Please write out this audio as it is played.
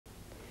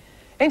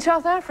In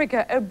South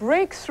Africa, a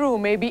breakthrough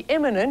may be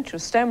imminent to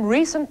stem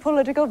recent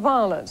political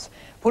violence.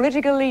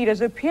 Political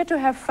leaders appear to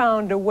have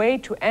found a way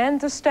to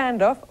end the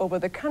standoff over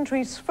the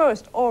country's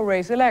first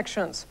all-race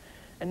elections.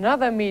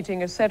 Another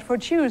meeting is set for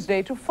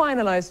Tuesday to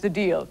finalize the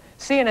deal.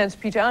 CNN's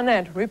Peter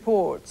Arnett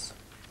reports.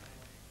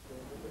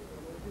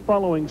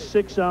 Following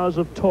 6 hours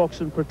of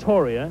talks in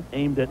Pretoria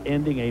aimed at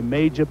ending a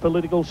major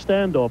political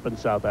standoff in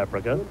South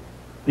Africa,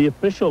 the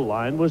official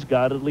line was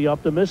guardedly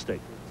optimistic.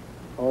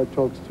 Our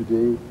talks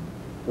today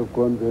have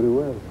gone very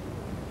well.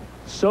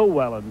 So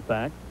well, in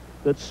fact,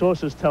 that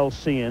sources tell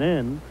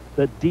CNN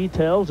that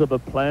details of a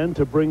plan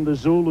to bring the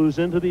Zulus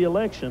into the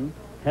election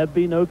have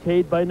been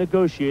okayed by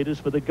negotiators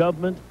for the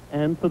government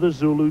and for the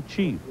Zulu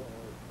chief.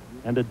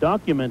 And a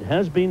document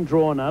has been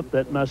drawn up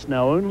that must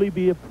now only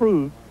be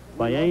approved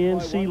by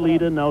ANC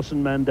leader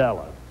Nelson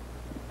Mandela.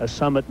 A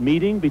summit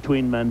meeting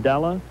between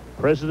Mandela,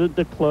 President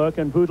de Klerk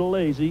and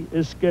Buthelezi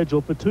is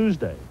scheduled for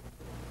Tuesday.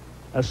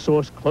 A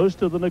source close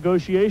to the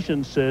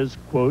negotiations says,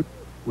 quote,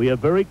 "We are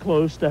very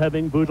close to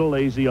having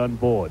Buthelezi on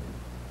board."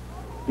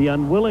 The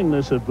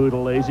unwillingness of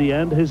Buthelezi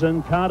and his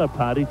Inkatha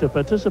party to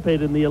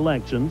participate in the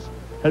elections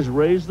has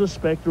raised the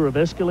spectre of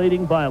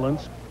escalating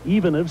violence,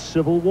 even of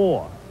civil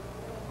war.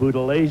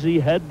 Buthelezi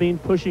had been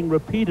pushing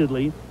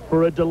repeatedly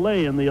for a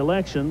delay in the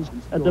elections,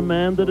 a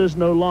demand that is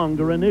no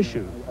longer an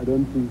issue. I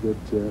don't think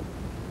that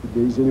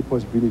there is any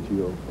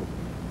possibility of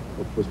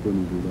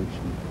postponing the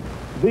election.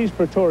 These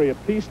Pretoria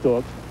peace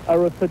talks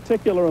are of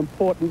particular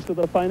importance to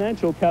the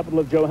financial capital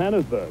of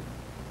Johannesburg.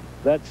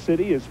 That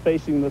city is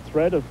facing the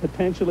threat of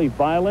potentially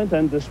violent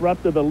and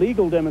disruptive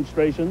illegal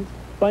demonstrations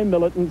by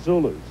militant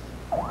Zulus.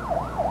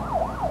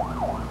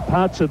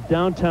 Parts of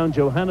downtown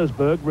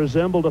Johannesburg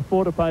resembled a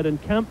fortified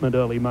encampment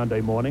early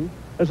Monday morning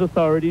as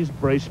authorities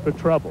braced for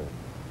trouble.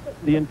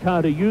 The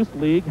Inkatha Youth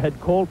League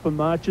had called for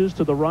marches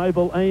to the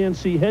rival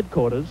ANC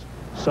headquarters,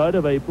 site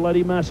of a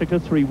bloody massacre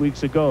 3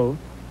 weeks ago.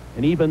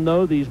 And even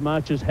though these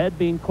marches had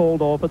been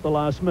called off at the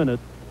last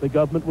minute, the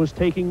government was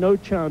taking no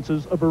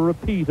chances of a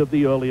repeat of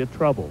the earlier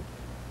trouble.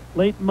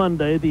 Late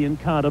Monday, the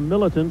Inkatha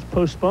militants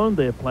postponed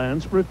their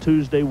plans for a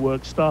Tuesday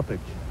work stoppage.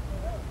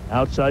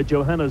 Outside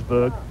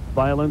Johannesburg,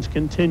 violence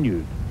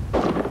continued.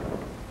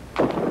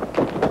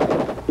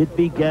 It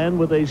began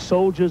with a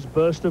soldier's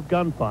burst of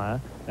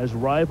gunfire as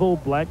rival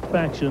black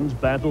factions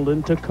battled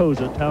in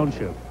Thokoza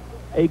Township.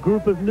 A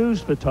group of news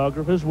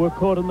photographers were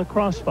caught in the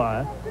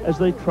crossfire as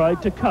they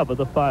tried to cover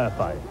the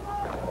firefight.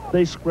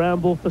 They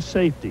scrambled for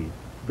safety,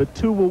 but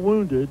 2 were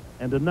wounded,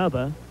 and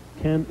another,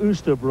 Ken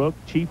Oosterbrook,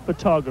 chief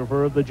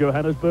photographer of the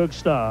Johannesburg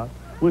Star,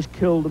 was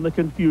killed in the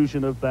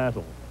confusion of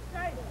battle.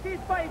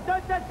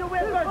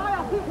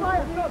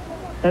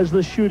 As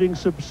the shooting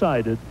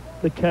subsided,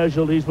 the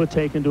casualties were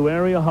taken to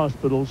area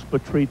hospitals for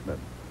treatment.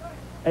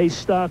 A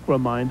stark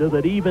reminder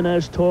that even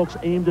as talks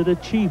aimed at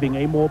achieving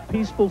a more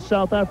peaceful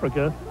South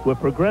Africa were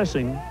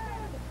progressing,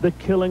 the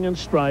killing and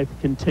strife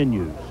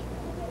continues.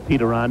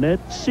 Peter Arnett,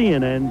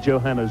 CNN,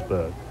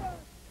 Johannesburg.